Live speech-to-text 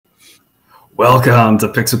Welcome to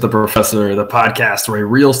Picks with the Professor, the podcast where a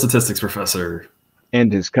real statistics professor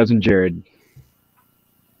and his cousin Jared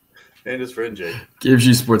and his friend Jake gives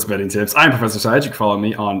you sports betting tips. I'm Professor Side. You can follow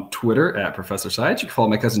me on Twitter at Professor Side. You can follow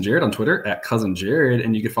my cousin Jared on Twitter at Cousin Jared,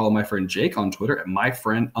 and you can follow my friend Jake on Twitter at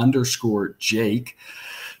myfriend_Jake.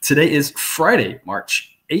 Today is Friday,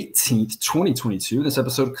 March 18th, 2022. This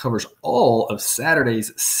episode covers all of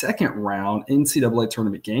Saturday's second round NCAA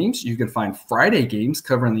tournament games. You can find Friday games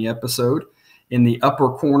covering the episode in the upper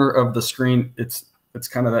corner of the screen. It's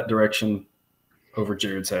kind of that direction over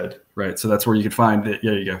Jared's head, right? So that's where you can find it.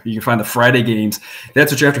 Yeah, you go. You can find the Friday games.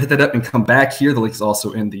 That's what you have to hit that up and come back here. The link is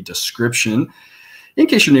also in the description. In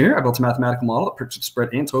case you're new here, I built a mathematical model that predicts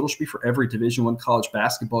spread and total should be for every Division I college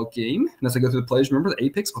basketball game. And as I go through the plays, remember the A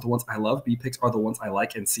picks are the ones I love, B picks are the ones I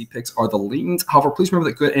like, and C picks are the leans. However, please remember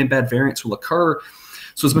that good and bad variance will occur.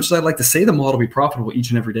 So as much as I'd like to say the model will be profitable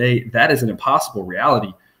each and every day, that is an impossible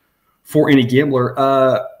reality for any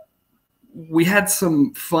gambler. We had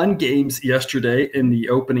some fun games yesterday in the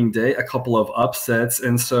opening day, a couple of upsets.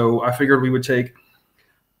 And so I figured we would take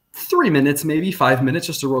 3 minutes, maybe 5 minutes,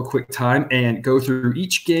 just a real quick time and go through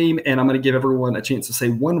each game. And I'm going to give everyone a chance to say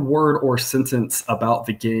one word or sentence about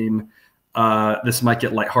the game. This might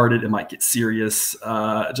get lighthearted. It might get serious.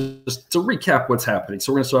 Just to recap what's happening.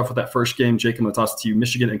 So we're going to start off with that first game. Jake, I'm going to toss it to you.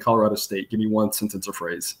 Michigan and Colorado State. Give me one sentence or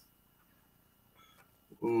phrase.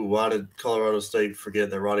 Ooh, why did Colorado State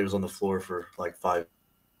forget that Roddy was on the floor for like 5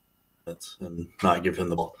 minutes and not give him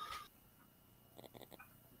the ball?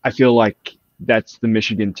 I feel like that's the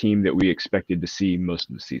Michigan team that we expected to see most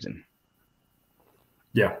of the season.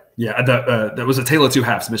 Yeah. That was a tale of two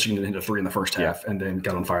halves. Michigan didn't hit a three in the first half and then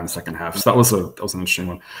got on fire in the second half. So that was an interesting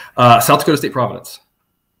one. South Dakota State, Providence.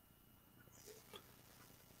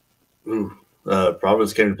 Ooh,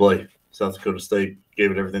 Providence came to play. South Dakota State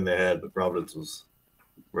gave it everything they had, but Providence was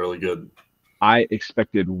really good. I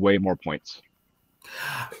expected way more points.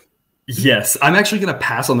 Yes, I'm actually going to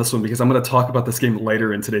pass on this one because I'm going to talk about this game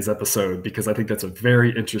later in today's episode because I think that's a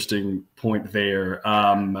very interesting point there.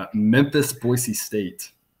 Memphis, Boise State.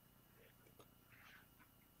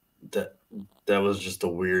 That was just a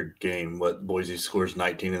weird game. What Boise scores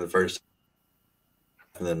 19 in the first,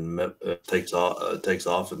 and then takes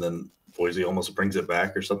off, and then Boise almost brings it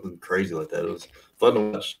back or something crazy like that. It was fun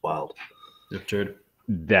to watch. Wild. Yep, Jared.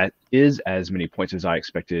 That is as many points as I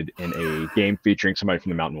expected in a game featuring somebody from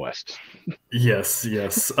the Mountain West. Yes.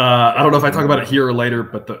 I don't know if I talk about it here or later,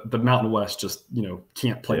 but the Mountain West just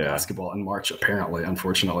can't play basketball in March, apparently,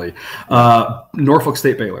 unfortunately. Norfolk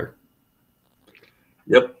State, Baylor.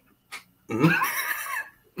 Yep.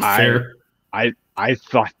 Mm-hmm. Fair. I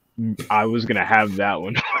thought I was gonna have that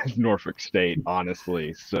one with Norfolk State,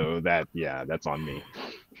 honestly. So that's on me.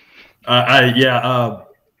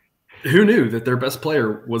 Who knew that their best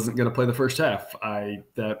player wasn't going to play the first half?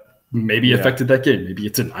 That maybe affected that game. Maybe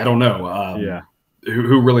it didn't. I don't know.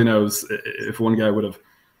 Who really knows if one guy would have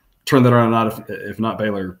turned that around or not? If not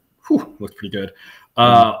Baylor, looked pretty good.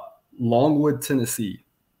 Longwood, Tennessee.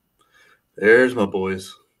 There's my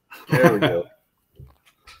boys. There we go.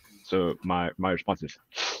 So my response is,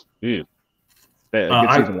 good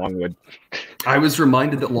season, Longwood. I was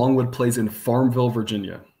reminded that Longwood plays in Farmville,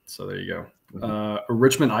 Virginia. So there you go.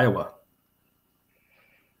 Richmond, Iowa.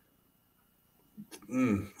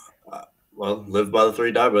 Well, live by the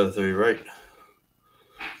three, die by the three, right?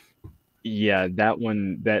 Yeah, that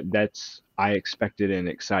one. That's I expected an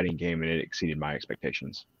exciting game, and it exceeded my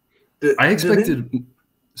expectations. Did anybody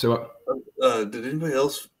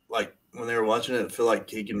else, like when they were watching it, feel like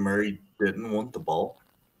Keegan Murray didn't want the ball?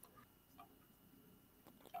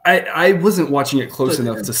 I wasn't watching it close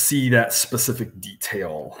enough to see that specific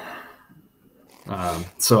detail.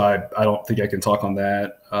 So I don't think I can talk on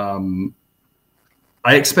that.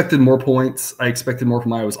 I expected more points. I expected more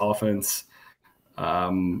from Iowa's offense.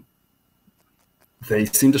 They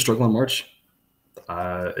seem to struggle in March.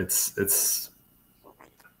 It's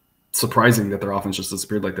surprising that their offense just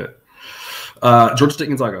disappeared like that. Georgia State,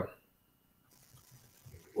 Gonzaga.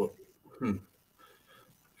 Well,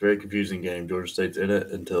 very confusing game. Georgia State's in it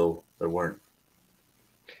until they weren't.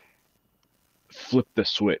 Flip the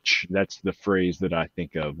switch. That's the phrase that I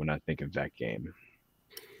think of when I think of that game.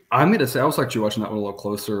 I'm going to say I was actually watching that one a little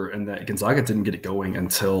closer, and that Gonzaga didn't get it going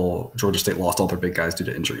until Georgia State lost all their big guys due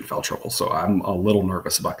to injury and foul trouble. So I'm a little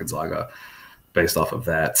nervous about Gonzaga based off of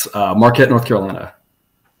that. Marquette, North Carolina.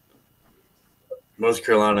 North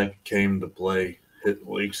Carolina came to play. You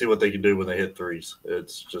can see what they can do when they hit threes.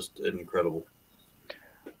 It's just incredible.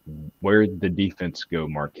 Where'd the defense go,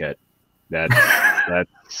 Marquette?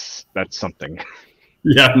 That's something.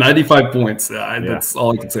 Yeah, 95 points. That's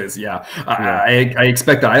all I can say is I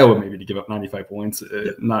expect Iowa maybe to give up 95 points,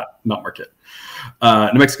 not Marquette.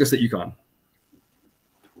 New Mexico State, UConn.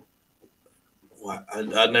 Well,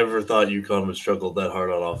 I never thought UConn would struggle that hard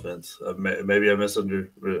on offense. Maybe I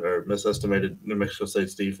misestimated New Mexico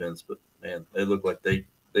State's defense, but man, it looked like they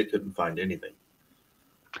couldn't find anything.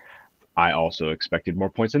 I also expected more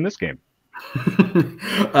points in this game.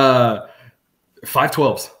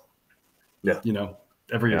 5-12s. Yeah.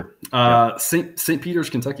 Every year. St. Peter's,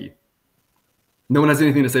 Kentucky. No one has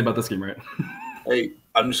anything to say about this game, right? Hey,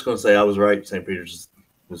 I'm just going to say I was right. St. Peter's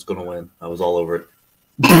was going to win. I was all over it.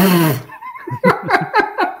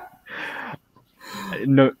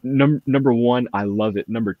 No, number one, I love it.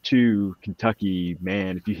 Number two, Kentucky,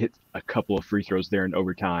 man, if you hit a couple of free throws there in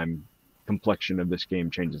overtime, complexion of this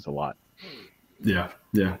game changes a lot. Yeah.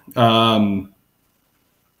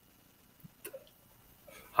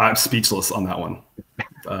 I'm speechless on that one.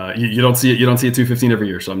 You don't see it. You don't see a 215 every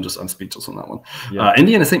year, so I'm speechless on that one. Yeah.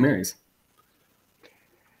 Indiana St. Mary's.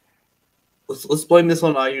 Let's blame this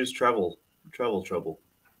on IU's travel trouble.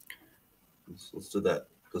 Let's do that.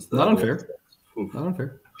 Not unfair. Not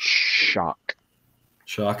unfair. Shock.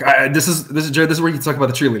 This is Jared. This is where you can talk about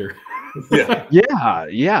the cheerleader.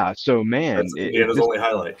 Yeah. So man, it was only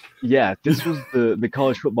highlight. Yeah, this was the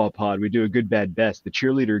college football pod. We do a good, bad, best. The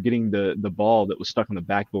cheerleader getting the ball that was stuck on the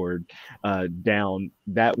backboard down.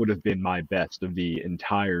 That would have been my best of the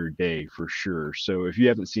entire day for sure. So if you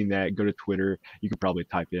haven't seen that, go to Twitter. You could probably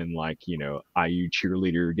type in IU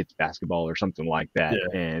cheerleader gets basketball or something like that.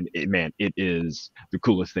 Yeah. And it is the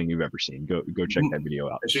coolest thing you've ever seen. Go check that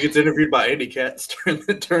video out. And she gets interviewed by Andy Katz during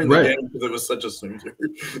the game because it was such a snoozer.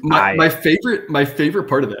 My favorite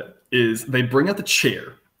part of that is they bring out the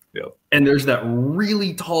chair, and there's that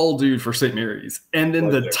really tall dude for St. Mary's, and then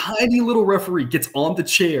the tiny little referee gets on the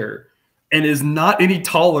chair and is not any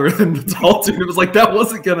taller than the tall dude. It was like that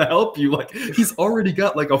wasn't gonna help you. Like he's already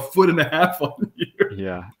got like 1.5 feet on you.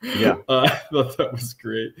 Yeah. I thought that was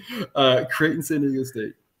great. Creighton, San Diego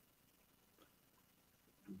State.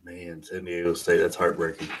 Man, San Diego State, that's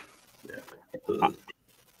heartbreaking. Yeah.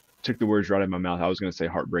 Took the words right out of my mouth. I was going to say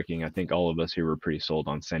heartbreaking. I think all of us here were pretty sold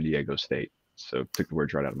on San Diego State. So took the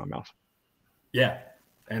words right out of my mouth. Yeah.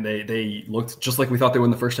 And they looked just like we thought they would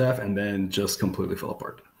in the first half and then just completely fell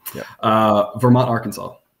apart. Yeah. Vermont,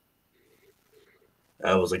 Arkansas.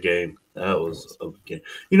 That was a game. I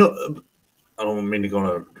don't mean to go on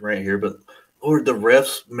a rant here, but the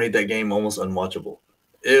refs made that game almost unwatchable.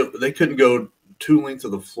 They couldn't go 2 lengths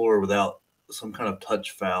of the floor without some kind of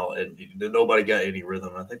touch foul, and nobody got any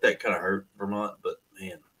rhythm. I think that kind of hurt Vermont, but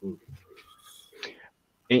man. Ooh.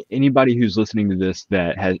 Anybody who's listening to this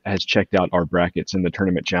that has checked out our brackets in the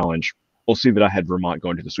tournament challenge will see that I had Vermont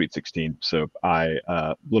going to the Sweet 16. So I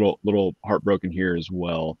little heartbroken here as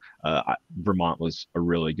well. Vermont was a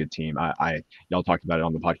really good team. Y'all talked about it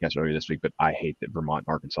on the podcast earlier this week, but I hate that Vermont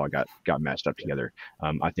and Arkansas got matched up together.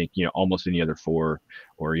 I think almost any other 4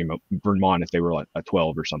 or Vermont, if they were like a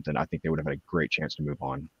 12 or something, I think they would have had a great chance to move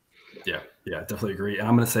on. Yeah, definitely agree. And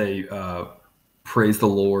I'm going to say praise the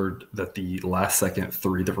Lord that the last second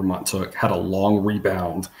 3 that Vermont took had a long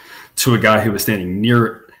rebound to a guy who was standing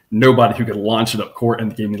near nobody who could launch it up court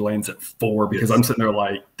and gave me lanes at 4 because I'm sitting there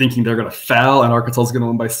like thinking they're going to foul and Arkansas is going to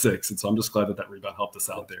win by 6. And so I'm just glad that rebound helped us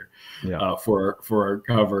out there for our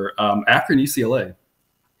cover. Akron, UCLA.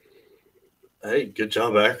 Hey, good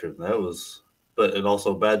job, Akron. And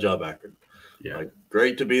also bad job, Akron. Yeah.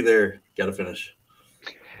 Great to be there. Got to finish.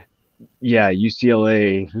 Yeah,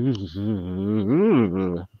 UCLA.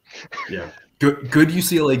 Yeah. Good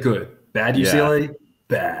UCLA, good. Bad UCLA. Yeah.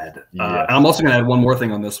 Bad. Yeah. And I'm also going to add one more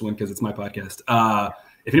thing on this one because it's my podcast.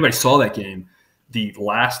 If anybody saw that game, the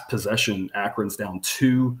last possession, Akron's down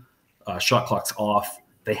 2, shot clock's off.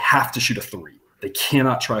 They have to shoot a 3. They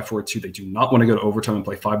cannot try for a 2. They do not want to go to overtime and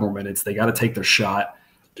play 5 more minutes. They got to take their shot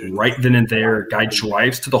right then and there. Guy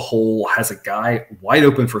drives to the hole, has a guy wide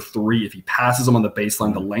open for 3. If he passes him on the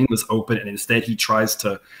baseline, the lane was open, and instead he tries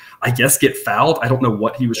to, I guess, get fouled. I don't know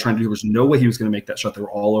what he was trying to do. There was no way he was going to make that shot. They were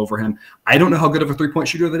all over him. I don't know how good of a 3-point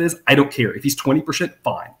shooter that is. I don't care. If he's 20%,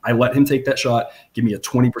 fine. I let him take that shot. Give me a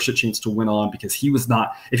 20% chance to win on because he was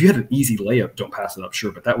not – if you had an easy layup, don't pass it up,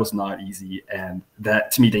 sure, but that was not easy. And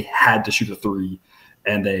that, to me, they had to shoot a 3.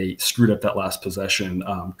 And they screwed up that last possession.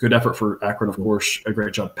 Good effort for Akron, of course. A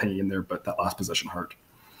great job paying in there, but that last possession hurt.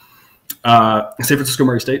 San Francisco,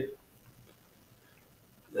 Murray State.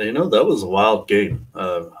 That was a wild game.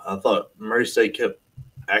 I thought Murray State kept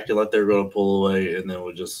acting like they were going to pull away, and then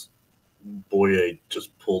Boye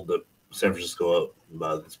just pulled the San Francisco up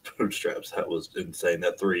by the bootstraps. That was insane.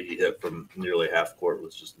 That 3 he hit from nearly half court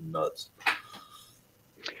was just nuts.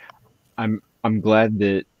 I'm glad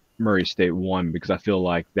that Murray State won because I feel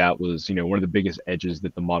like that was, one of the biggest edges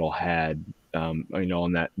that the model had,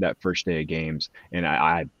 on that first day of games. And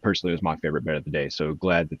I personally, it was my favorite bet of the day. So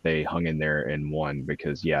glad that they hung in there and won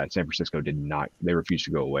because, yeah, San Francisco they refused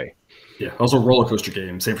to go away. Yeah, it was a roller coaster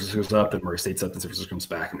game. San Francisco's up, then Murray State's up, then San Francisco comes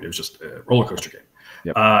back. I mean, it was just a roller coaster game.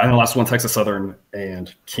 Yep. And the last one, Texas Southern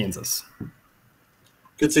and Kansas.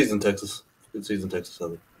 Good season, Texas. Good season, Texas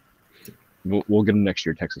Southern. We'll get them next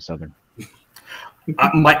year, Texas Southern.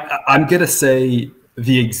 I'm going to say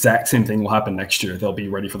the exact same thing will happen next year. They'll be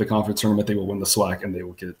ready for the conference tournament. They will win the SWAC, and they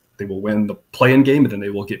will win the play-in game, and then they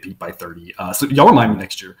will get beat by 30. So y'all remind me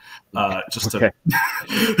next year, that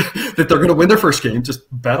they're going to win their first game. Just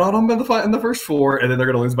bet on them in the first 4, and then they're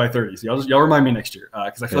going to lose by 30. So y'all remind me next year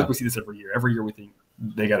because I feel like we see this every year. Every year we think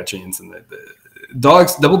they got a chance, and the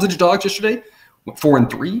dogs, double-digit dogs yesterday, went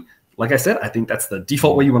 4-3. Like I said, I think that's the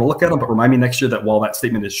default way you want to look at them. But remind me next year that while that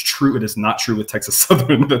statement is true, it is not true with Texas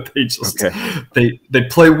Southern. That they just they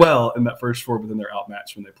play well in that first 4, but then they're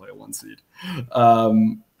outmatched when they play a 1 seed.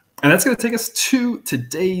 And that's going to take us to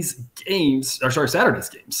Saturday's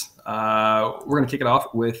games. We're going to kick it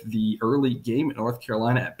off with the early game at North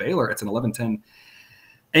Carolina at Baylor. It's an 11:10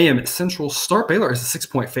 a.m. Central start. Baylor is a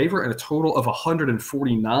 6-point favorite and a total of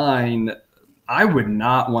 149. I would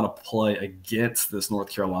not want to play against this North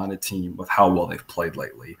Carolina team with how well they've played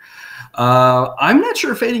lately. I'm not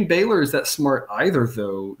sure fading Baylor is that smart either,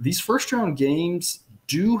 though. These first-round games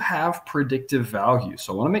do have predictive value.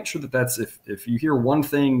 So I want to make sure that that's if you hear one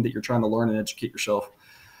thing that you're trying to learn and educate yourself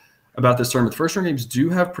about this tournament, the first-round games do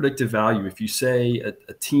have predictive value. If you say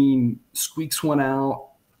a team squeaks one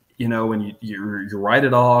out, and you write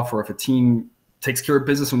it off, or if a team takes care of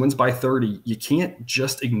business and wins by 30, you can't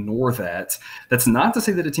just ignore that. That's not to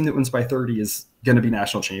say that a team that wins by 30 is going to be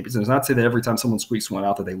national champions. And it's not to say that every time someone squeaks one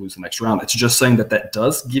out that they lose the next round. It's just saying that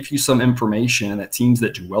does give you some information that teams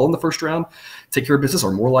that do well in the first round, take care of business, are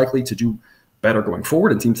more likely to do better going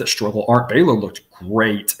forward, and teams that struggle aren't. Baylor looked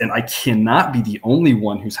great, and I cannot be the only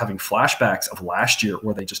one who's having flashbacks of last year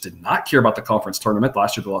where they just did not care about the conference tournament.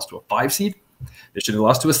 Last year they lost to a 5 seed. They should have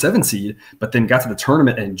lost to a 7 seed, but then got to the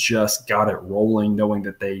tournament and just got it rolling, knowing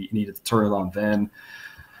that they needed to turn it on then.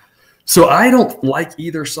 So I don't like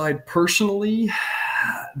either side personally.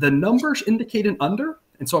 The numbers indicate an under,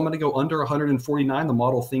 and so I'm going to go under 149. The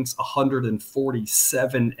model thinks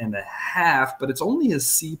 147.5, but it's only a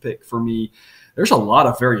C pick for me. There's a lot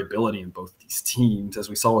of variability in both these teams, as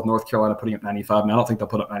we saw with North Carolina putting up 95. Now, I don't think they'll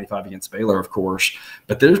put up 95 against Baylor, of course,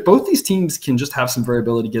 but both these teams can just have some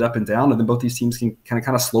variability, get up and down, and then both these teams can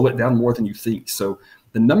kind of slow it down more than you think. So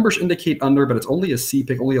the numbers indicate under, but it's only a C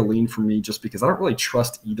pick, only a lean for me, just because I don't really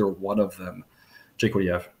trust either one of them. Jake, what do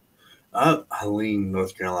you have? I lean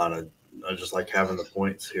North Carolina. I just like having the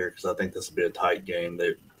points here because I think this will be a tight game.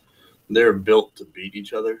 They're built to beat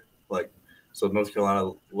each other. So North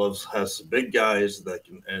Carolina has some big guys that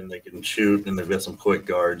can shoot, and they've got some quick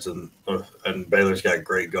guards, and Baylor's got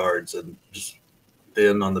great guards and just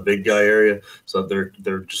thin on the big guy area. So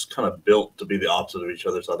they're just kind of built to be the opposite of each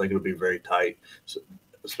other. So I think it'll be very tight,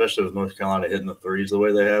 especially with North Carolina hitting the threes the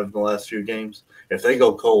way they have in the last few games. If they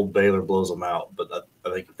go cold, Baylor blows them out. But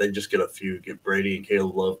I think if they just get get Brady and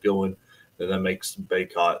Caleb Love going, then that makes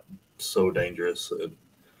Baycott so dangerous.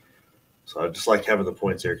 So I just like having the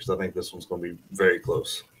points here because I think this one's going to be very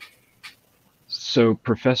close. So,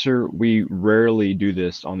 Professor, we rarely do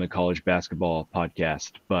this on the college basketball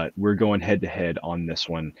podcast, but we're going head-to-head on this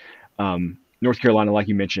one. North Carolina, like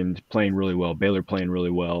you mentioned, playing really well. Baylor playing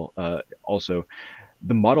really well. Also,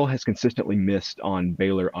 the model has consistently missed on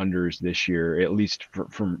Baylor unders this year, at least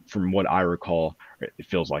from what I recall. It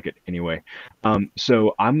feels like it anyway.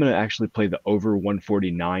 So I'm going to actually play the over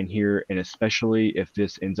 149 here, and especially if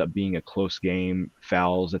this ends up being a close game,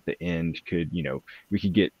 fouls at the end we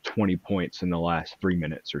could get 20 points in the last 3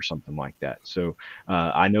 minutes or something like that. So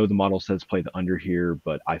I know the model says play the under here,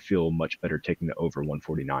 but I feel much better taking the over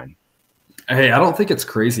 149. Hey, I don't think it's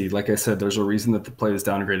crazy. Like I said, there's a reason that the play is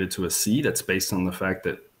downgraded to a C. That's based on the fact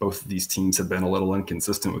that both of these teams have been a little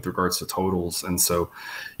inconsistent with regards to totals. And so,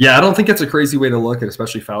 yeah, I don't think it's a crazy way to look at,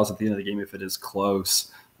 especially fouls at the end of the game if it is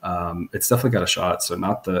close. It's definitely got a shot. So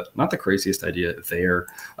not the craziest idea there.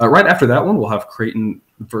 Right after that one, we'll have Creighton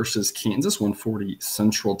versus Kansas, 1:40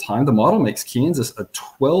 Central Time. The model makes Kansas a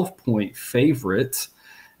 12-point favorite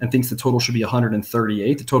and thinks the total should be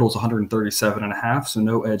 138. The total is 137.5, so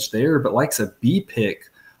no edge there, but likes a B pick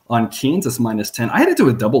on Kansas -10. I had to do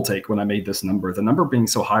a double take when I made this number. The number being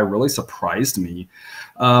so high really surprised me.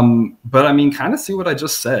 But I mean, kind of see what I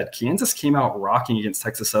just said. Kansas came out rocking against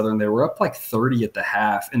Texas Southern. They were up like 30 at the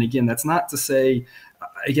half. And again, that's not to say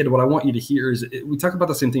again, what I want you to hear is we talk about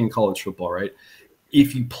the same thing in college football, right?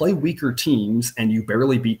 If you play weaker teams and you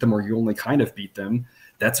barely beat them or you only kind of beat them,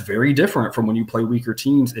 that's very different from when you play weaker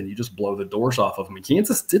teams and you just blow the doors off of them. And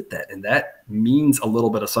Kansas did that, and that means a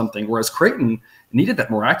little bit of something, whereas Creighton needed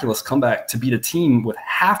that miraculous comeback to beat a team with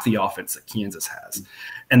half the offense that Kansas has.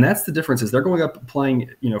 And that's the difference, is they're going up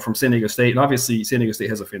playing, from San Diego State. And obviously San Diego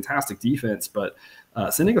State has a fantastic defense, but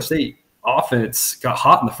San Diego State offense got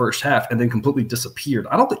hot in the first half and then completely disappeared.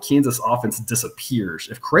 I don't think Kansas offense disappears.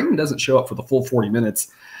 If Creighton doesn't show up for the full 40 minutes,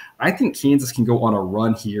 I think Kansas can go on a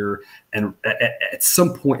run here and at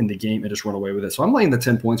some point in the game and just run away with it. So I'm laying the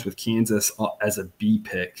 10 points with Kansas as a B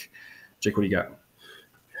pick. Jake, what do you got?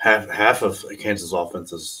 Half of Kansas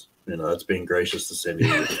offense is, that's being gracious to San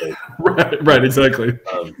Diego State. right, exactly.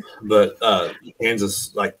 But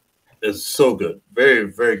Kansas is so good,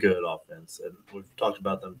 very, very good offense, and we've talked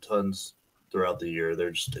about them tons throughout the year.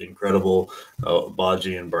 They're just incredible.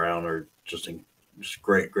 Baji and Brown are just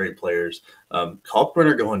great players.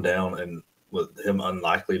 Kalkbrenner going down and with him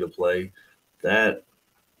unlikely to play,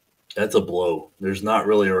 that's a blow. There's not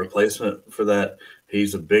really a replacement for that.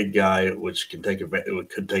 He's a big guy, which could take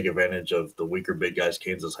advantage of the weaker big guys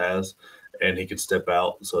Kansas has, and he can step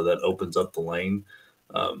out, so that opens up the lane.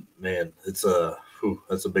 Man, that's a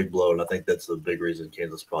big blow, and I think that's the big reason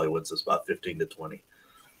Kansas probably wins this by 15-20.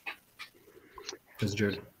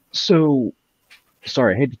 So,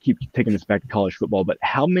 sorry, I hate to keep taking this back to college football, but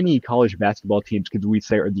how many college basketball teams could we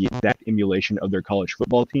say are the exact emulation of their college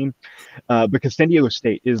football team? Because San Diego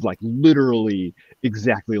State is literally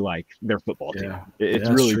exactly like their football team. It's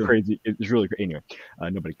really true. Crazy. It's really crazy. Anyway,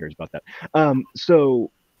 nobody cares about that.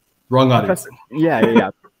 So wrong audience.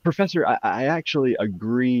 Yeah. Professor, I actually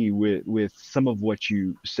agree with some of what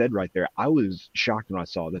you said right there. I was shocked when I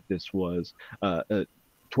saw that this was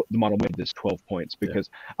the model made this 12 points, because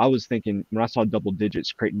I was thinking when I saw double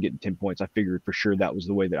digits, Creighton getting 10 points, I figured for sure that was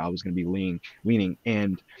the way that I was going to be leaning.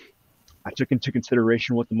 And I took into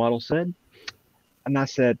consideration what the model said, and I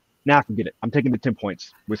said, nah, forget it. I'm taking the 10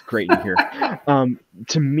 points with Creighton here.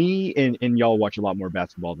 To me, and y'all watch a lot more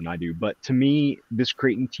basketball than I do, but to me, this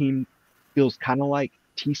Creighton team feels kind of like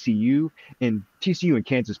TCU, and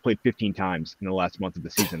Kansas played 15 times in the last month of the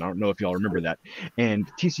season. I don't know if y'all remember that. And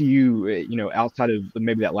TCU, outside of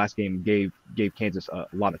maybe that last game, gave Kansas a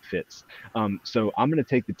lot of fits. So I'm going to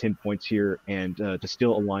take the 10 points here, and to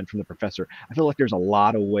steal a line from the professor, I feel like there's a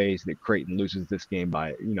lot of ways that Creighton loses this game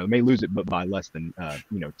by, may lose it, but by less than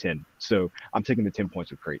 10. So I'm taking the 10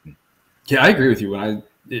 points with Creighton. Yeah, I agree with you. When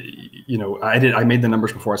I made the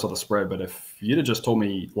numbers before I saw the spread, but if you'd have just told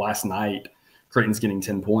me last night Creighton's getting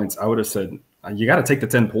 10 points, I would have said, you got to take the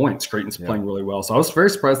 10 points. Creighton's playing really well. So I was very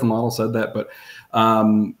surprised the model said that. But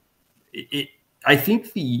I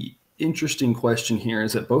think the interesting question here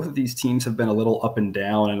is that both of these teams have been a little up and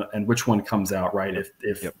down, and which one comes out, right?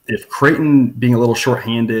 If Creighton, being a little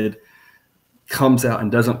shorthanded, comes out and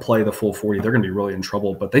doesn't play the full 40, they're going to be really in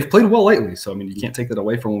trouble. But they've played well lately. So, you can't take that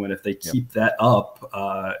away from them. And if they keep that up,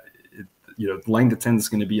 laying the 10 is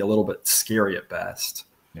going to be a little bit scary at best.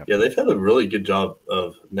 Yep. Yeah, they've had a really good job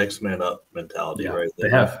of next man up mentality, right? They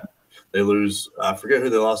have. They lose. I forget who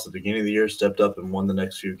they lost at the beginning of the year, stepped up and won the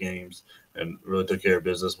next few games and really took care of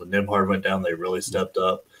business. When Nembhard went down, they really stepped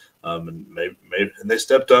up. And they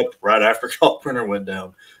stepped up right after Kalkbrenner went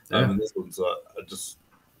down. And this one's just –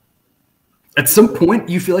 at some point,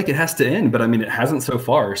 you feel like it has to end, but it hasn't so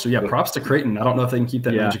far. So props to Creighton. I don't know if they can keep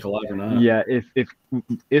that magic alive or not. Yeah,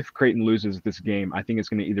 if Creighton loses this game, I think it's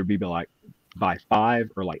going to either be by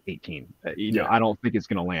 5 or 18. I don't think it's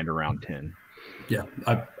going to land around 10. Yeah,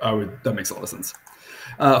 I would. That makes a lot of sense.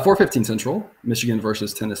 4:15 Central, Michigan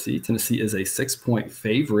versus Tennessee. Tennessee is a 6-point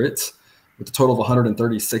favorite with a total of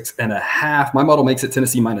 136.5. My model makes it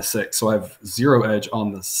Tennessee -6, so I have 0 edge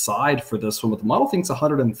on the side for this one. But the model thinks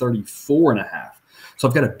 134.5. So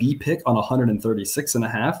I've got a B pick on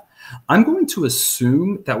 136.5. I'm going to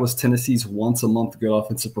assume that was Tennessee's once-a-month good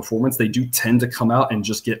offensive performance. They do tend to come out and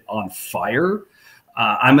just get on fire.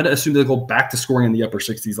 I'm going to assume they'll go back to scoring in the upper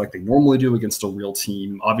 60s like they normally do against a real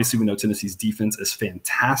team. Obviously, we know Tennessee's defense is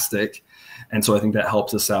fantastic, and so I think that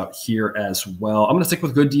helps us out here as well. I'm going to stick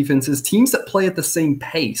with good defenses, teams that play at the same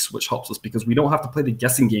pace, which helps us because we don't have to play the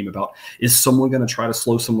guessing game about, is someone going to try to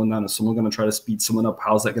slow someone down? Is someone going to try to speed someone up?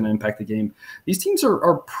 How's that going to impact the game? These teams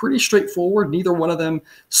are pretty straightforward. Neither one of them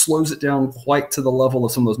slows it down quite to the level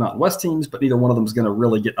of some of those Mountain West teams, but neither one of them is going to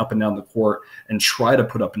really get up and down the court and try to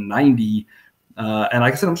put up 90. And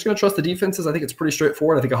like I said, I'm just going to trust the defenses. I think it's pretty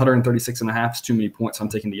straightforward. I think 136.5 is too many points. So I'm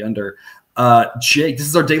taking the under. Jake, this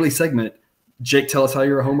is our daily segment. Jake, tell us how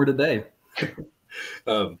you're a homer today.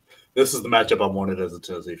 this is the matchup I wanted as a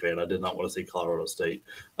Tennessee fan. I did not want to see Colorado State,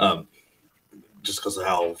 just because of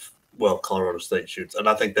how well Colorado State shoots, and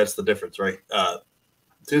I think that's the difference, right?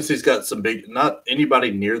 Tennessee's got some big, not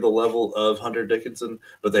anybody near the level of Hunter Dickinson,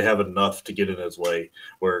 but they have enough to get in his way.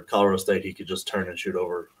 Where Colorado State, he could just turn and shoot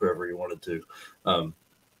over whoever he wanted to.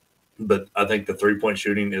 But I think the 3-point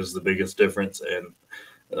shooting is the biggest difference, and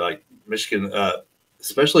like Michigan,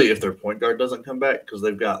 especially if their point guard doesn't come back, because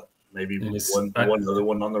they've got maybe one other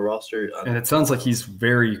one on the roster. And it sounds like he's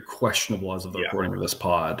very questionable as of the recording of this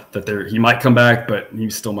pod. That he might come back, but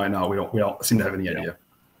he still might not. We don't seem to have any idea.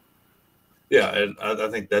 Yeah, and I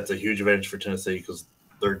think that's a huge advantage for Tennessee because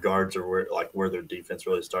their guards are where their defense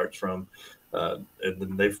really starts from. And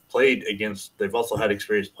then they've also had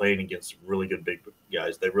experience playing against really good big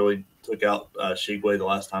guys. They really took out Shigwe the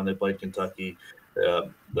last time they played Kentucky.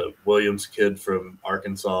 The Williams kid from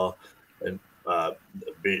Arkansas and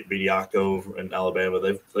Bediako in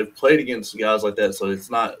Alabama. They've played against guys like that, so it's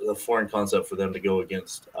not a foreign concept for them to go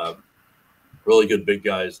against really good big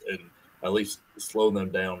guys and at least slow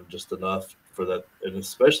them down just enough for that. And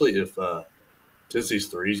especially if Tennessee's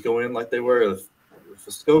threes go in like they were, if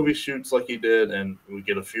Scobie shoots like he did, and we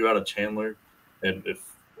get a few out of Chandler, and if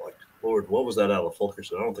Lord, what was that out of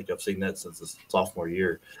Fulkerson? I don't think I've seen that since his sophomore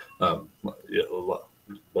year. But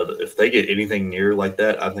if they get anything near like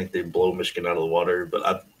that, I think they blow Michigan out of the water.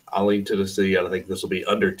 But I lean Tennessee. I think this will be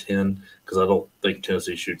under 10 because I don't think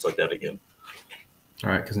Tennessee shoots like that again. All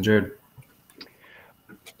right, Cousin Jared.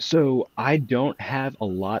 So I don't have a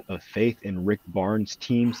lot of faith in Rick Barnes'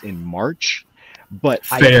 teams in March, but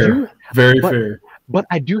fair. But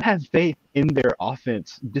I do have faith in their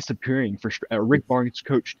offense disappearing for Rick Barnes'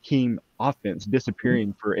 coached team offense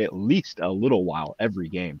disappearing for at least a little while every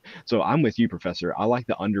game. So I'm with you, Professor. I like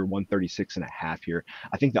the under 136.5 here.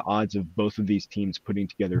 I think the odds of both of these teams putting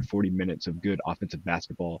together 40 minutes of good offensive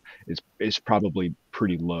basketball is probably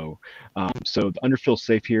pretty low. So the under feels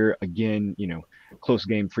safe here. Again, close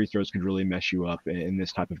game, free throws could really mess you up in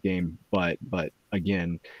this type of game. But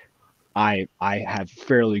again, I have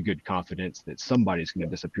fairly good confidence that somebody's going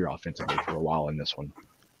to disappear offensively for a while in this one.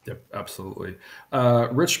 Yep, absolutely.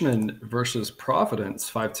 Richmond versus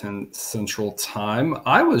Providence, 5:10 Central Time.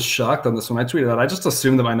 I was shocked on this one. I tweeted out. I just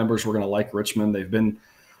assumed that my numbers were going to like Richmond. They've been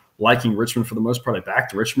liking Richmond for the most part. I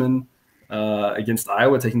backed Richmond against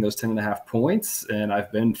Iowa, taking those 10.5 points, and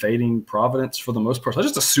I've been fading Providence for the most part. So I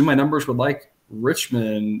just assumed my numbers would like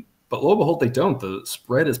Richmond. But lo and behold, they don't. The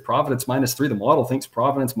spread is Providence -3. The model thinks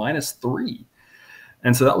Providence -3.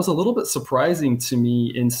 And so that was a little bit surprising to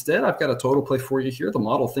me. Instead, I've got a total play for you here. The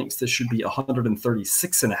model thinks this should be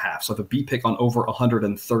 136.5. So I have a B pick on over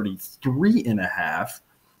 133.5.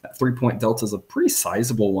 That 3-point delta is a pretty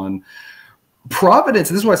sizable one. Providence,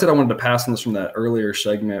 this is why I said I wanted to pass on this from that earlier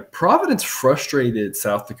segment. Providence frustrated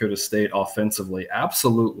South Dakota State offensively.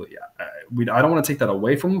 Absolutely. I don't want to take that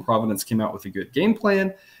away from them. Providence came out with a good game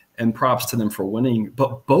plan. And props to them for winning.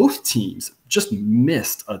 But both teams just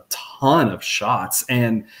missed a ton of shots.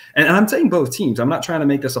 And I'm saying both teams. I'm not trying to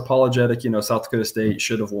make this apologetic, South Dakota State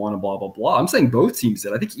should have won and blah, blah, blah. I'm saying both teams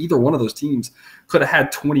did. I think either one of those teams could have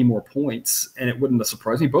had 20 more points, and it wouldn't have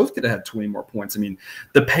surprised me. Both could have had 20 more points. I mean,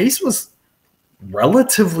 the pace was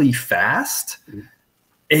relatively fast.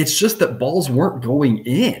 It's just that balls weren't going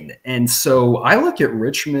in. And so I look at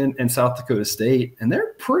Richmond and South Dakota State, and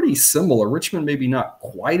they're pretty similar. Richmond maybe not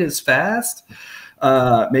quite as fast,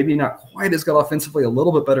 maybe not quite as good offensively, a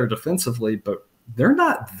little bit better defensively, but they're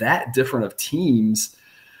not that different of teams.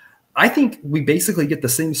 I think we basically get the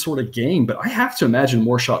same sort of game, but I have to imagine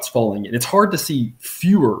more shots falling in. It's hard to see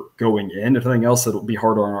fewer going in. If anything else, it'll be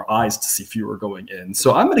harder on our eyes to see fewer going in.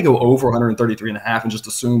 So I'm going to go over 133.5 and just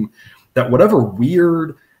assume that whatever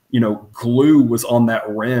weird, glue was on that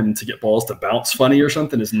rim to get balls to bounce funny or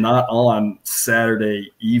something is not on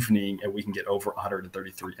Saturday evening, and we can get over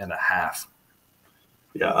 133.5.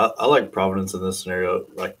 Yeah, I like Providence in this scenario.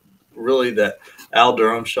 Like, really, that Al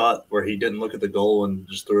Durham shot where he didn't look at the goal and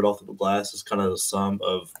just threw it off the glass is kind of the sum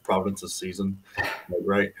of Providence's season,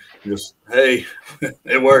 right? Just, hey,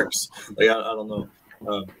 it works. Like, I don't know.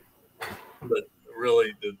 But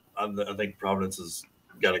really, I think Providence has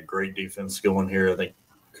got a great defense going here. I think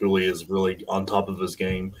Cooley is really on top of his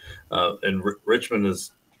game. And Richmond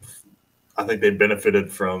is – I think they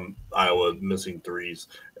benefited from Iowa missing threes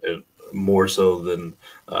more so than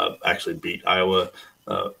actually beat Iowa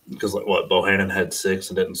because, Bohannon had 6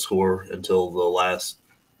 and didn't score until the last,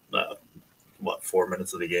 4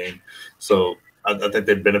 minutes of the game. So I think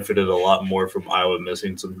they benefited a lot more from Iowa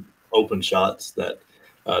missing some open shots that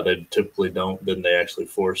they typically don't than they actually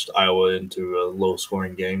forced Iowa into a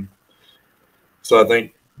low-scoring game. So I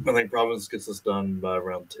think I think Providence gets this done by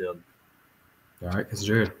around 10. All right, it's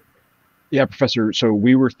Jared. Yeah, Professor. So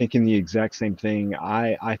we were thinking the exact same thing.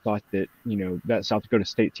 I thought that, that South Dakota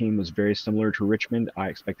State team was very similar to Richmond. I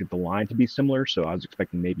expected the line to be similar, so I was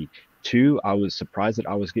expecting maybe 2. I was surprised that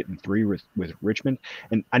I was getting 3 with Richmond.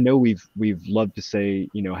 And I know we've loved to say,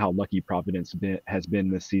 how lucky Providence has been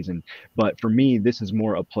this season, but for me, this is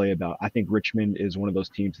more a play about, I think Richmond is one of those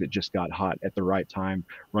teams that just got hot at the right time,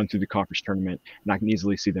 run through the conference tournament, and I can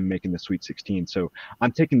easily see them making the Sweet 16. So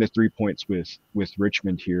I'm taking the 3 points with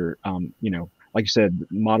Richmond here. Like you said, the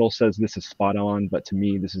model says this is spot on, but to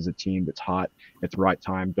me, this is a team that's hot at the right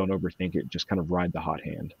time. Don't overthink it. Just kind of ride the hot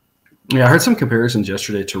hand. Yeah, I heard some comparisons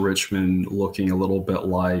yesterday to Richmond looking a little bit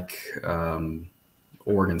like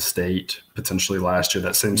Oregon State potentially last year,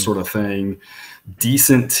 that same sort of thing.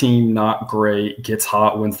 Decent team, not great, gets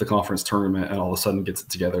hot, wins the conference tournament, and all of a sudden gets it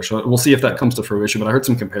together. So we'll see if that comes to fruition. But I heard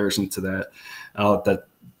some comparison to that,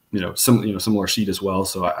 similar seed as well.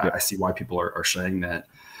 So I see why people are saying that.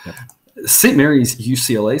 Yep. St. Mary's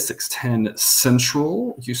UCLA 610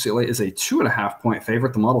 Central. UCLA is a 2.5-point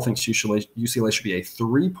favorite. The model thinks UCLA should be a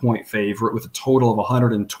 3-point favorite with a total of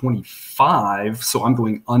 125. So I'm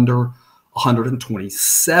going under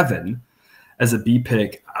 127 as a B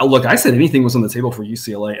pick. Look, I said anything was on the table for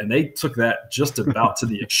UCLA, and they took that just about to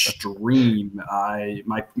the extreme.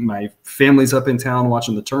 My family's up in town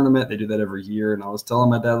watching the tournament. They do that every year, and I was telling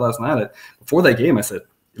my dad last night before that game, I said,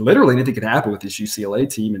 literally anything could happen with this UCLA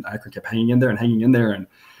team, and Akron kept hanging in there. And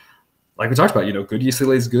like we talked about, good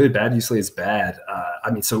UCLA is good, bad UCLA is bad.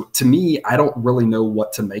 So to me, I don't really know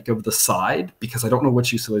what to make of the side because I don't know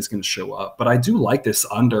which UCLA is going to show up. But I do like this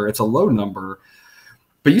under. It's a low number,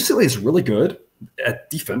 but UCLA is really good at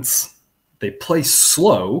defense. They play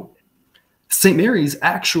slow. St. Mary's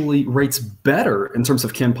actually rates better in terms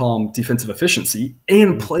of Ken Palm defensive efficiency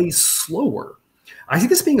and plays slower. I see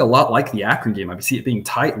this being a lot like the Akron game. I see it being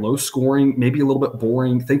tight, low scoring, maybe a little bit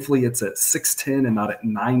boring. Thankfully, it's at 6:10 and not at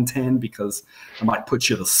 9:10 because I might put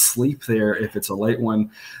you to sleep there if it's a late one.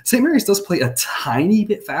 St. Mary's does play a tiny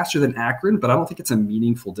bit faster than Akron, but I don't think it's a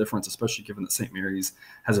meaningful difference, especially given that St. Mary's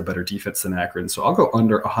has a better defense than Akron. So I'll go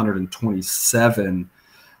under 127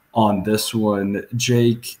 on this one.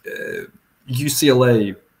 Jake,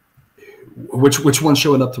 UCLA, which one's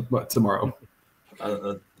showing up tomorrow?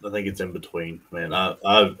 I think it's in between, man. I'm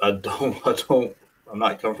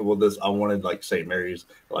not comfortable with this. I wanted like St. Mary's,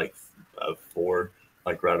 like 4,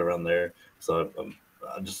 like right around there. So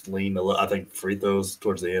I just lean a little. I think free throws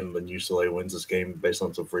towards the end, then UCLA wins this game based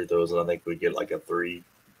on some free throws, and I think we get like a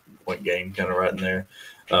 3-point game kind of right in there.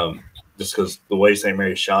 Just because the way St.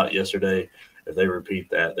 Mary's shot yesterday, if they repeat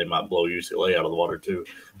that, they might blow UCLA out of the water too.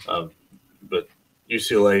 But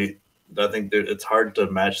UCLA, I think it's hard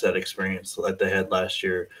to match that experience that they had last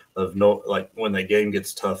year of when the game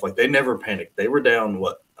gets tough, like they never panicked. They were down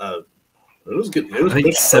it was good. It was I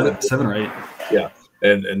think 7 or 8. Yeah.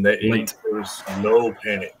 And there was no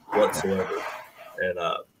panic whatsoever.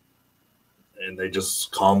 And they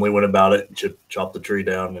just calmly went about it, chopped the tree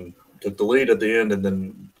down and took the lead at the end, and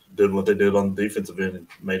then did what they did on the defensive end and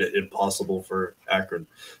made it impossible for Akron.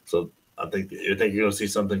 So I think you're going to see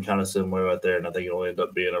something kind of similar right there, and I think it'll end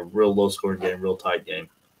up being a real low-scoring game, real tight game.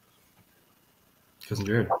 Cousin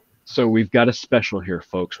Jared. So we've got a special here,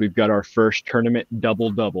 folks. We've got our first tournament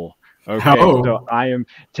double-double. Okay, So I am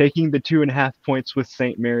taking the 2.5 points with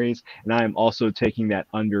St. Mary's, and I am also taking that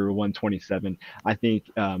under 127. I think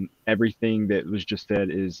everything that was just said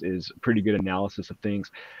is pretty good analysis of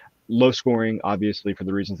things. Low scoring, obviously, for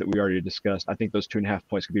the reasons that we already discussed. I think those 2.5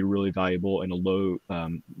 points could be really valuable in a low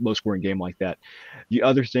scoring game like that. The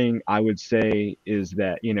other thing I would say is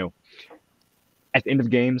that, at the end of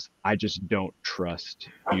games, I just don't trust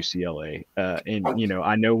UCLA.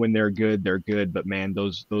 I know when they're good, but man,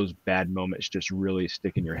 those bad moments just really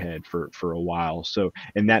stick in your head for a while. So,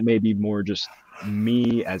 and that may be more just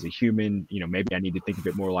me as a human, maybe I need to think of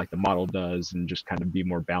it more like the model does and just kind of be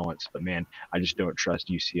more balanced. But man, I just don't trust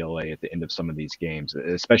UCLA at the end of some of these games,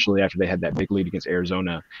 especially after they had that big lead against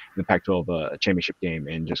Arizona in the Pac-12 championship game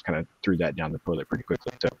and just kind of threw that down the toilet pretty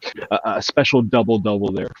quickly. So a special double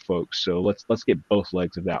there, folks. So let's get both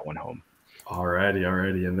legs of that one home.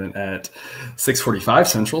 Alrighty. And then at 6:45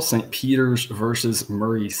 Central, St. Peter's versus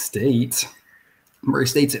Murray State. Murray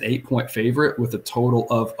State's an 8-point favorite with a total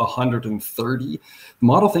of 130. The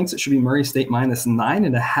model thinks it should be Murray State minus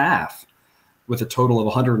 9.5 with a total of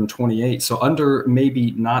 128. So under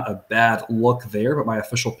maybe not a bad look there, but my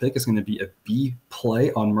official pick is going to be a B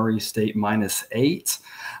play on Murray State minus 8.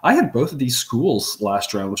 I had both of these schools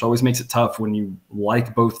last round, which always makes it tough when you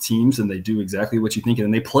like both teams and they do exactly what you think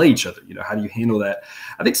and they play each other. How do you handle that?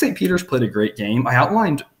 I think St. Peter's played a great game. I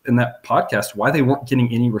outlined in that podcast why they weren't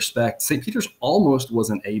getting any respect. St. Peter's almost was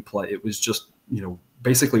an A play. It was just,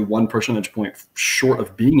 basically 1 percentage point short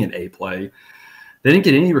of being an A play. They didn't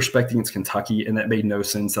get any respect against Kentucky, and that made no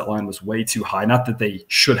sense. That line was way too high. Not that they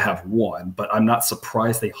should have won, but I'm not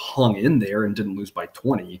surprised they hung in there and didn't lose by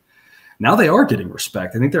 20. Now they are getting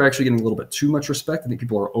respect. I think they're actually getting a little bit too much respect. I think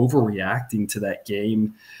people are overreacting to that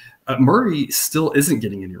game. Murray still isn't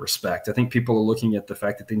getting any respect. I think people are looking at the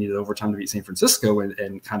fact that they needed overtime to beat San Francisco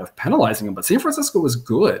and kind of penalizing them. But San Francisco was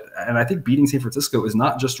good. And I think beating San Francisco is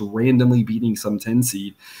not just randomly beating some 10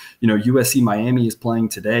 seed. USC Miami is playing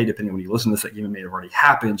today, depending on when you listen to this, that game may have already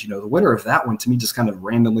happened. The winner of that one, to me, just kind of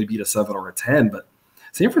randomly beat a 7 or a 10. But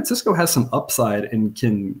San Francisco has some upside and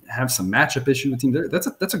can have some matchup issue with teams.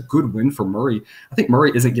 That's a good win for Murray. I think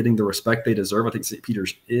Murray isn't getting the respect they deserve. I think St.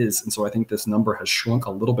 Peter's is. And so I think this number has shrunk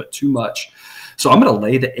a little bit too much. So I'm going to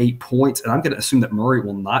lay the 8 points, and I'm going to assume that Murray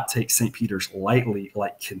will not take St. Peter's lightly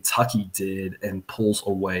like Kentucky did and pulls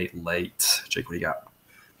away late. Jake, what do you got?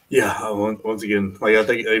 Yeah, once again, I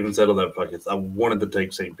think I even said on that podcast, I wanted to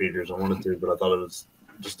take St. Peter's. I wanted to, but I thought it was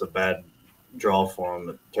just a bad draw for him.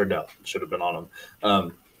 It turned out it should have been on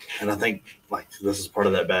him. And I think this is part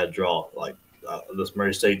of that bad draw. This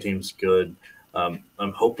Murray State team's good. I'm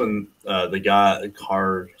hoping the guy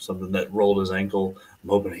Carr, something that rolled his ankle, I'm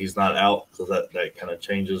hoping he's not out, because that kind of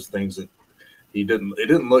changes things. That it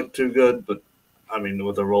didn't look too good, but I mean,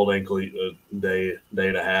 with a rolled ankle, a day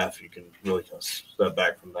and a half, you can really kind of step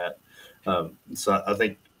back from that. So I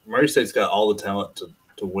think Murray State's got all the talent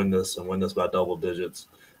to win this and win this by double digits.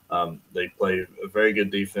 They play a very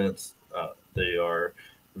good defense. They are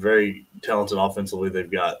very talented offensively.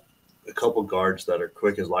 They've got a couple guards that are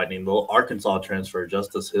quick as lightning. The Arkansas transfer,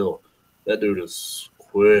 Justice Hill, that dude is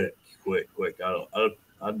quick.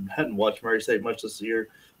 I hadn't watched Murray State much this year,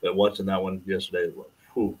 but watching that one yesterday,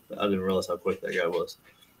 I didn't realize how quick that guy was.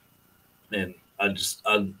 And I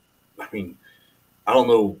mean, I don't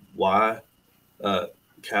know why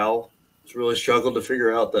Cal really struggled to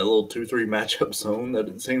figure out that little 2-3 matchup zone that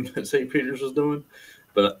it seemed that St. Peter's was doing.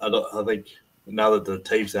 But I think now that the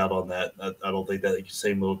tape's out on that, I don't think that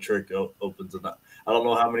same little trick opens. And I don't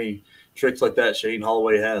know how many tricks like that Shane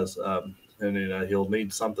Holloway has. And he'll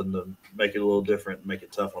need something to make it a little different, make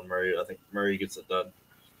it tough on Murray. I think Murray gets it done.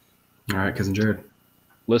 All right, Cousin Jared.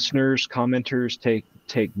 Listeners, commenters,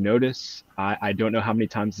 take notice. I don't know how many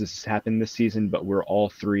times this has happened this season, but we're all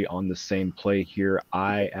three on the same play here.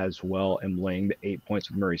 I, as well, am laying the 8 points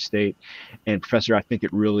with Murray State. And, Professor, I think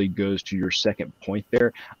it really goes to your second point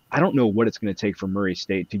there. I don't know what it's going to take for Murray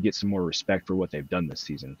State to get some more respect for what they've done this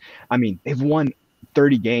season. I mean, they've won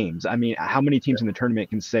 30 games. I mean, how many teams in the tournament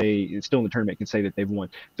can say that they've won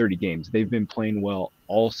 30 games? They've been playing well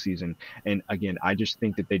all season. And again, I just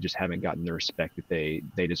think that they just haven't gotten the respect that they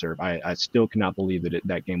deserve. I still cannot believe that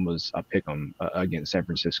that game was a pick-em against San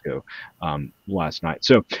Francisco last night.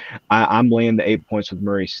 So I'm laying the 8 points with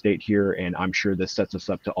Murray State here, and I'm sure this sets us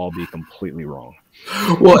up to all be completely wrong.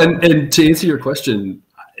 Well, and to answer your question,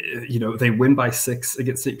 they win by 6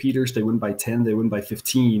 against St. Peter's. They win by 10. They win by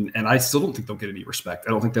 15. And I still don't think they'll get any respect. I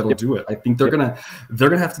don't think that'll do it. I think they're gonna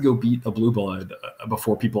have to go beat a blue blood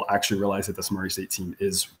before people actually realize that this Murray State team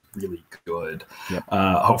is really good. Yep.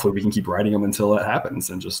 Hopefully we can keep riding them until it happens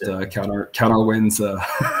and just count our wins. While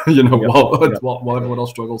everyone else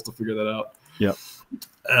struggles to figure that out. Yep.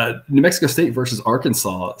 New Mexico State versus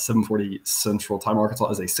Arkansas, 7:40 Central Time. Arkansas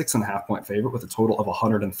is a 6.5 point favorite with a total of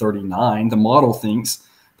 139. The model thinks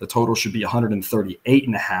the total should be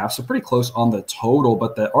 138.5, so pretty close on the total,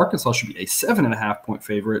 but the Arkansas should be a 7.5 point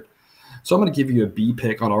favorite. So I'm going to give you a B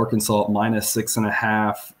pick on Arkansas minus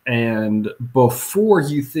 6.5. And before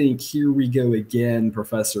you think, here we go again,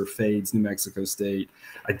 Professor fades New Mexico State.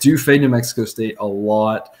 I do fade New Mexico State a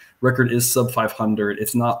lot. Record is sub 500.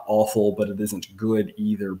 It's not awful, but it isn't good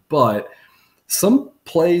either. But some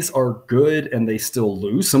plays are good and they still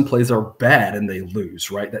lose. Some plays are bad and they lose,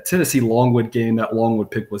 right? That Tennessee Longwood game, that Longwood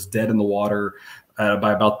pick was dead in the water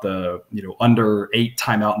by about the under 8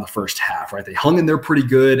 timeout in the first half, right? They hung in there pretty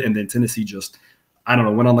good, and then Tennessee just, went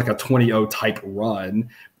on like a 20-0 type run,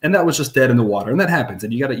 and that was just dead in the water. And that happens,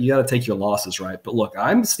 and you gotta take your losses, right? But look,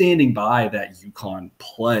 I'm standing by that UConn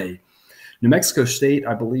play. New Mexico State,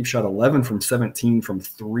 I believe, shot 11 from 17 from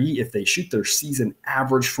 3. If they shoot their season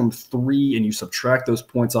average from 3 and you subtract those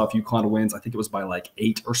points off, UConn wins. I think it was by like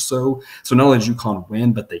 8 or so. So not only did UConn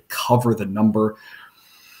win, but they cover the number.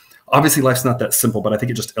 Obviously, life's not that simple, but I think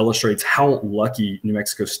it just illustrates how lucky New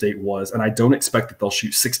Mexico State was. And I don't expect that they'll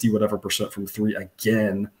shoot 60 whatever % from 3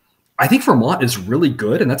 again. I think Vermont is really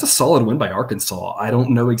good, and that's a solid win by Arkansas. I don't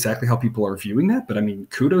know exactly how people are viewing that, but I mean,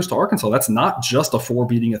 kudos to Arkansas. That's not just a 4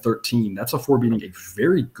 beating a 13. That's a 4 beating a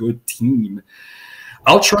very good team.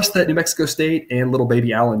 I'll trust that New Mexico State and little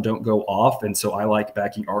baby Allen don't go off, and so I like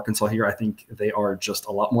backing Arkansas here. I think they are just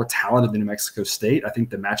a lot more talented than New Mexico State. I think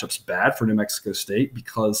the matchup's bad for New Mexico State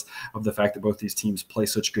because of the fact that both these teams play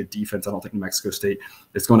such good defense. I don't think New Mexico State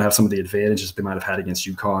is going to have some of the advantages they might have had against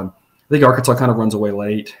UConn. I think Arkansas kind of runs away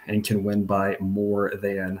late and can win by more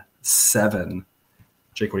than 7.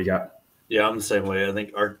 Jake, what do you got? Yeah, I'm the same way. I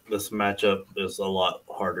think this matchup is a lot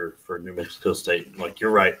harder for New Mexico State. Like,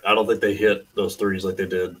 you're right. I don't think they hit those threes like they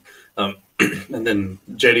did. And then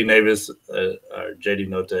JD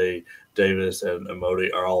Note, Davis, and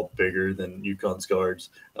Emoti are all bigger than UConn's guards,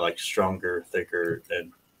 like stronger, thicker,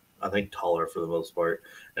 and I think taller for the most part.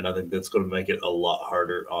 And I think that's going to make it a lot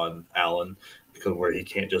harder on Allen because where he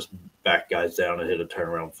can't just back guys down and hit a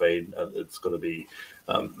turnaround fade. It's going to be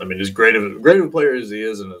I mean, as great of a player as he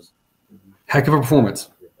is and as heck of a performance.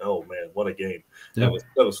 Oh, man, what a game. Yep.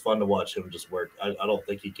 That was fun to watch him just work. I don't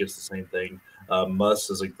think he gets the same thing. Muss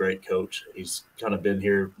is a great coach. He's kind of been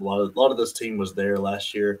here. A lot of this team was there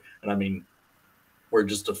last year. And, I mean, we're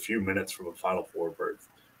just a few minutes from a Final Four berth.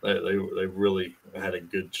 They really had a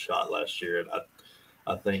good shot last year. And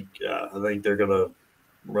I think they're going to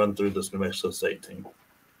run through this New Mexico State team.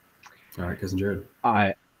 All right, Cousin Jared.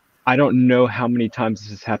 I don't know how many times this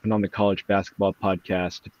has happened on the college basketball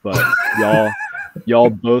podcast, but y'all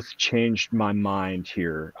both changed my mind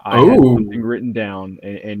here. I had something written down,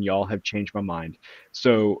 and y'all have changed my mind.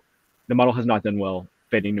 So the model has not done well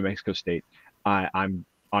fading New Mexico State. I'm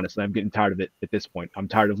honestly, I'm getting tired of it at this point. I'm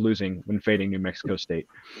tired of losing when fading New Mexico State.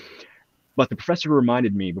 But the professor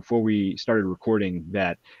reminded me before we started recording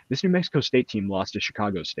that this New Mexico State team lost to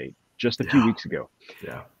Chicago State just a few weeks ago.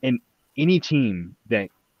 Yeah. And any team that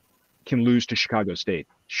can lose to Chicago State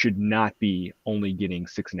should not be only getting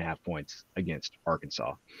 6.5 points against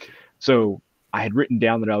Arkansas. So I had written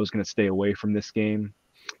down that I was going to stay away from this game,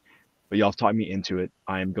 but y'all talked me into it.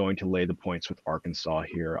 I am going to lay the points with Arkansas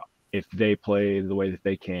here. If they play the way that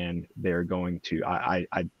they can, they're going to, I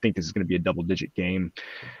think this is going to be a double-digit game.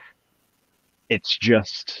 It's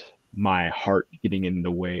just my heart getting in the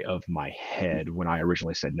way of my head when I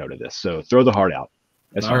originally said no to this. So throw the heart out.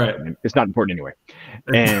 That's all right. It's not important anyway.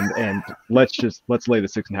 And let's lay the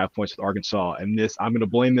 6.5 points with Arkansas. And this, I'm going to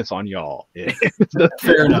blame this on y'all.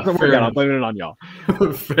 Fair enough. I'm blaming it on y'all.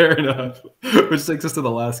 Fair enough. Which takes us to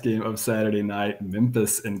the last game of Saturday night,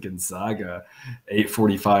 Memphis and Gonzaga,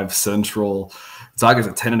 8:45 Central. Gonzaga's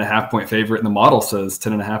a 10.5 point favorite, and the model says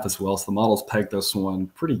 10.5 as well. So the model's pegged this one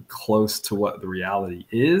pretty close to what the reality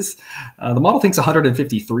is. The model thinks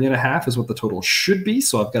 153.5 is what the total should be.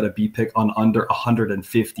 So I've got a B pick on under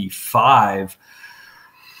 155.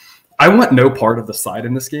 I want no part of the side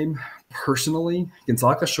in this game. Personally,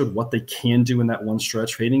 Gonzaga showed what they can do in that one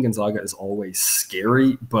stretch. Fading Gonzaga is always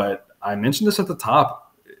scary, but I mentioned this at the top.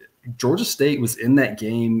 Georgia State was in that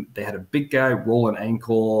game. They had a big guy roll an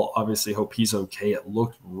ankle. Obviously, hope he's okay. It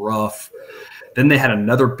looked rough. Then they had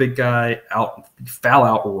another big guy foul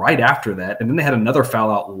out right after that. And then they had another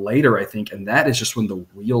foul out later, I think. And that is just when the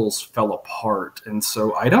wheels fell apart. And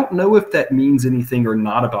so I don't know if that means anything or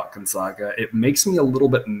not about Gonzaga. It makes me a little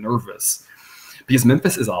bit nervous because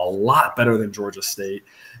Memphis is a lot better than Georgia State.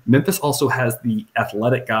 Memphis also has the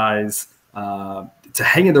athletic guys to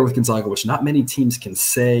hang in there with Gonzaga, which not many teams can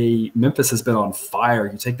say. Memphis has been on fire.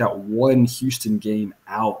 You take that one Houston game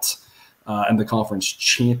out in the conference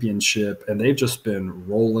championship, and they've just been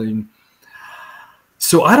rolling.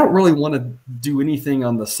 So I don't really want to do anything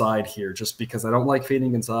on the side here just because I don't like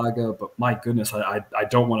fading Gonzaga, but my goodness, I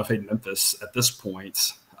don't want to fade Memphis at this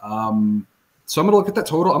point. So I'm going to look at that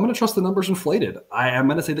total. I'm going to trust the numbers inflated. I'm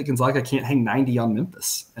going to say that Gonzaga can't hang 90 on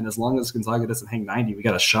Memphis. And as long as Gonzaga doesn't hang 90, we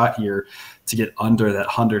got a shot here to get under that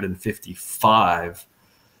 155.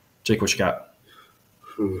 Jake, what you got?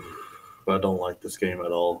 I don't like this game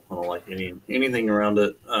at all. I don't like anything around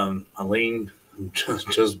it. I lean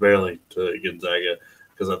just barely to Gonzaga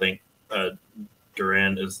because I think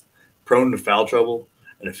Durant is prone to foul trouble.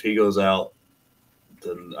 And if he goes out,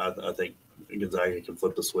 then I think Gonzaga can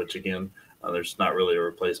flip the switch again. There's not really a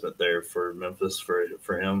replacement there for Memphis for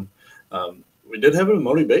him. We did have an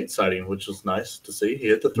Emoti Bates sighting, which was nice to see. He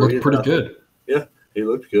hit the three. Looked pretty good. Yeah, he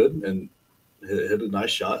looked good and hit a nice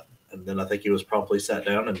shot. And then I think he was promptly sat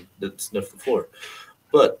down and did sniff the floor.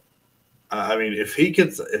 But I mean, if he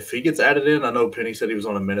gets added in, I know Penny said he was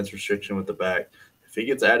on a minutes restriction with the back. If he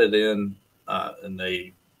gets added in, and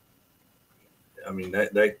the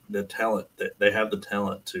talent, they have the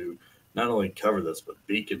talent to not only cover this but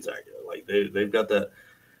beat Gonzaga. Like they've got that.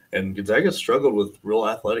 And Gonzaga struggled with real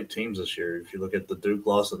athletic teams this year. If you look at the Duke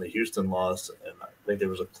loss and the Houston loss, and I think there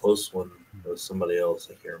was a close one with somebody else.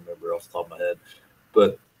 I can't remember off the top of my head.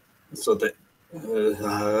 But so that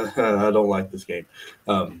I don't like this game.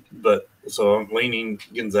 But so I'm leaning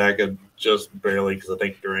Gonzaga just barely because I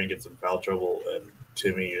think Durant gets in foul trouble and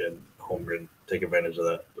Timmy and Holmgren take advantage of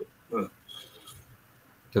that. But,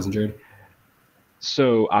 Cousin Jared?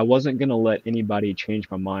 So I wasn't going to let anybody change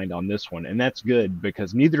my mind on this one, and that's good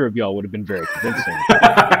because neither of y'all would have been very convincing.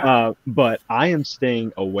 But I am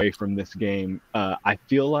staying away from this game. I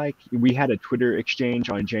feel like we had a Twitter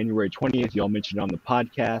exchange on January 20th. Y'all mentioned on the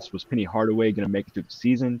podcast, was Penny Hardaway going to make it through the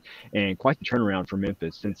season? And quite the turnaround for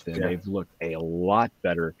Memphis since then. Yeah. They've looked a lot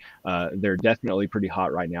better. They're definitely pretty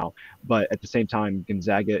hot right now. But at the same time,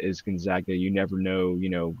 Gonzaga is Gonzaga. You never know,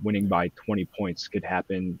 winning by 20 points could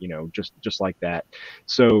happen, just like that.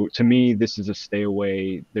 So to me, this is a stay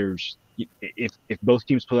away. If both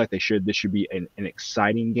teams play like they should, this should be an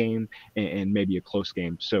exciting game and maybe a close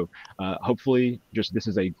game. So hopefully, this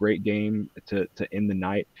is a great game to end the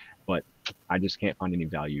night. But I just can't find any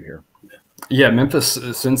value here. Yeah, Memphis,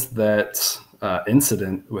 since that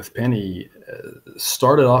incident with Penny,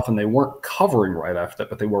 started off and they weren't covering right after that,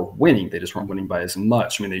 but they were winning. They just weren't winning by as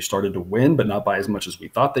much. I mean, they started to win, but not by as much as we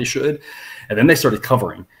thought they should. And then they started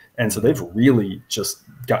covering. And so they've really just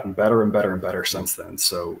gotten better and better and better since then.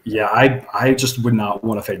 So, yeah, I just would not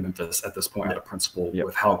want to fade Memphis at this point out of principle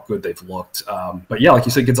with how good they've looked. But, yeah, like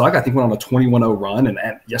you said, Gonzaga, I think, went on a 21-0 run.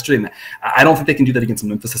 And yesterday, I don't think they can do that against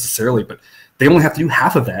Memphis necessarily, but they only have to do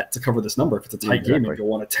half of that to cover this number. If it's a tight game and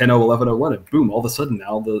go on a 10-0, 11-0 run, and boom, all of a sudden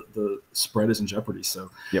now the spread is in jeopardy.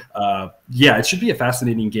 So, yeah, it should be a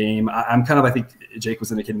fascinating game. I'm kind of, I think Jake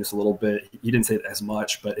was indicating this a little bit. He didn't say it as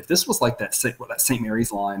much, but if this was like that St.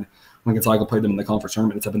 Mary's line when Gonzaga played them in the conference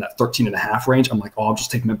tournament, it's up in that 13.5 range. I'm like, I'll just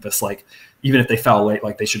take Memphis. Like, even if they foul late,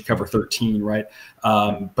 like they should cover 13, right?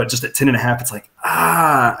 But just at 10.5, it's like,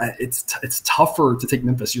 it's tougher to take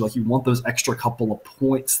Memphis. You want those extra couple of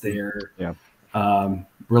points there. Yeah.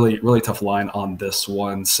 Really, really tough line on this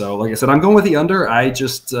one. So, like I said, I'm going with the under. I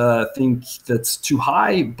just think that's too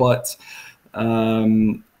high, but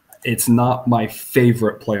it's not my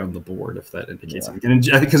favorite play on the board, if that indicates anything. And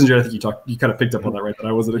I think, Cousin Jared, I think you kind of picked up on that, right? That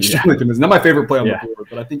I wasn't extremely convinced. Not my favorite play on the board,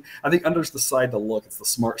 but I think under's the side to look. It's the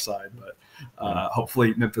smart side, but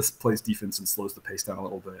hopefully Memphis plays defense and slows the pace down a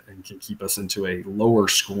little bit and can keep us into a lower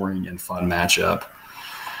scoring and fun matchup.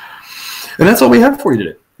 And that's all we have for you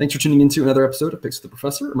today. Thanks for tuning in to another episode of Picks with the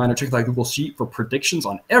Professor. Reminder, check that Google Sheet for predictions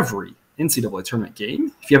on every NCAA tournament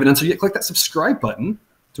game. If you haven't done so yet, click that subscribe button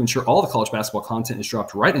to ensure all the college basketball content is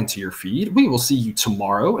dropped right into your feed. We will see you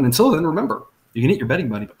tomorrow. And until then, remember, you can eat your betting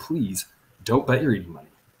money, but please don't bet your eating money.